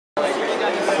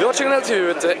We're watching an LTV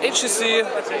with the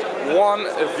HTC One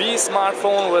V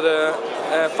smartphone with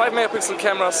a 5 megapixel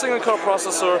camera, single core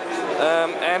processor,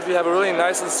 and we have a really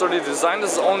nice and sturdy design.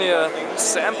 This is only a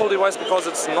sample device because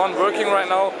it's non-working right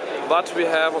now, but we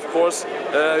have of course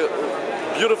a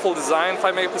beautiful design,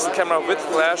 5 megapixel camera with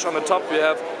flash on the top. We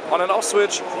have on and off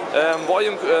switch,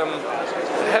 volume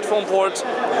headphone port,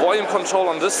 volume control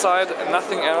on this side,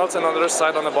 nothing else, and on the other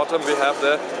side on the bottom we have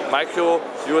the micro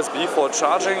USB for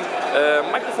charging,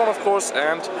 microphone of course,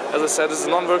 and as I said, this is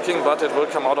non-working, but it will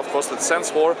come out of course with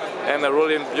sensor and a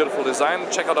really beautiful design.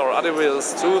 Check out our other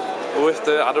videos too with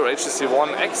the other HTC One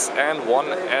X and One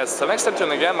S. Till next time,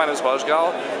 tune again, my name is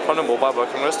Gal from the Mobile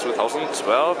Working List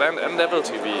 2012 and Endeavor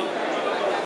TV.